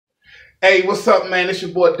Hey, what's up, man? It's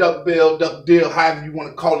your boy Duck Bill, Duck Dill, however you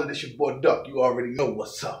want to call it. It's your boy Duck. You already know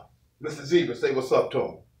what's up. Mr. Zebra, say what's up to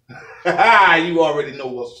him. You already know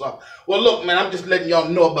what's up. Well, look, man, I'm just letting y'all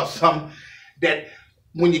know about something that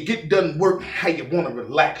when you get done work, how you want to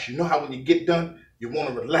relax. You know how when you get done, you want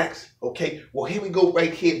to relax, okay? Well, here we go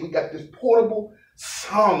right here. We got this portable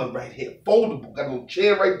sauna right here, foldable. Got a little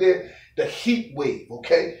chair right there, the heat wave,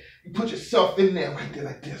 okay? You put yourself in there right there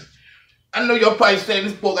like this. I know y'all probably saying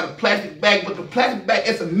this boy got a plastic bag, but the plastic bag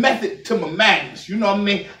is a method to my madness. You know what I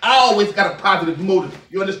mean? I always got a positive motive.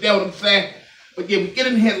 You understand what I'm saying? But yeah, we get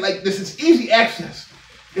in here like this. It's easy access.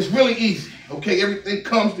 It's really easy. Okay, everything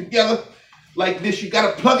comes together like this. You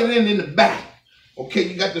got to plug it in the back. Okay,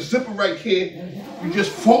 you got the zipper right here. You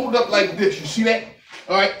just fold up like this. You see that?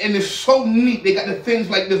 All right, and it's so neat. They got the things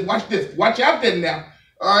like this. Watch this. Watch out there now.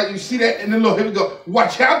 All right, you see that? And then look, here we go.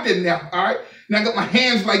 Watch out there now. All right. Now I got my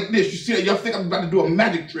hands like this. You see that? Y'all think I'm about to do a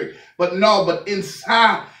magic trick. But no, but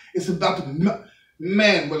inside, it's about to,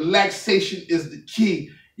 man, relaxation is the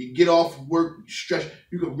key. You get off work, you stretch,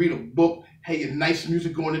 you can read a book, have your nice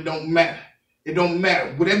music going, it don't matter. It don't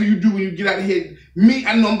matter. Whatever you do when you get out of here, me,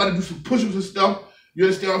 I know I'm about to do some push-ups and stuff. You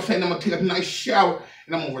understand what I'm saying? I'm going to take a nice shower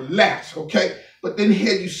and I'm going to relax, okay? But then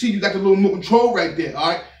here, you see, you got the little remote control right there,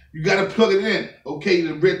 all right? You got to plug it in, okay?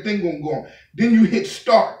 The red thing going to go on. Then you hit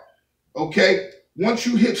start. Okay, once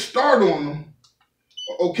you hit start on them,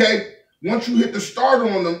 okay, once you hit the start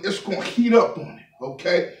on them, it's going to heat up on it,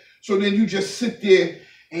 okay? So then you just sit there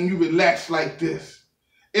and you relax like this.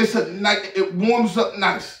 It's a nice, it warms up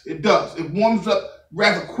nice. It does. It warms up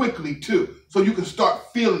rather quickly too. So you can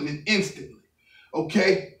start feeling it instantly,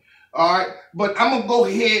 okay? All right, but I'm going to go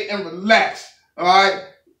ahead and relax, all right?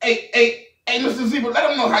 Hey, Mr. Zebra, let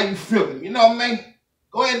them know how you feeling, you know what I mean?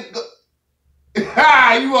 Go ahead and go.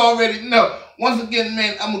 You already know. Once again,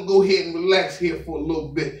 man, I'm going to go ahead and relax here for a little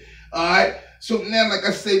bit. All right? So now, like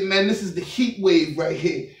I say, man, this is the heat wave right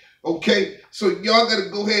here. Okay? So y'all got to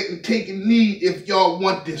go ahead and take a lead if y'all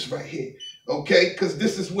want this right here. Okay? Because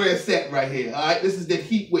this is where it's at right here. All right? This is the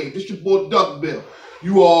heat wave. This your boy Duck Bill.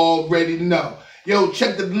 You already know. Yo,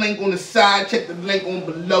 check the link on the side. Check the link on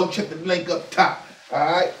below. Check the link up top. All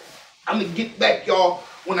right? I'm going to get back, y'all,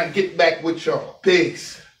 when I get back with y'all.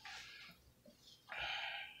 Peace.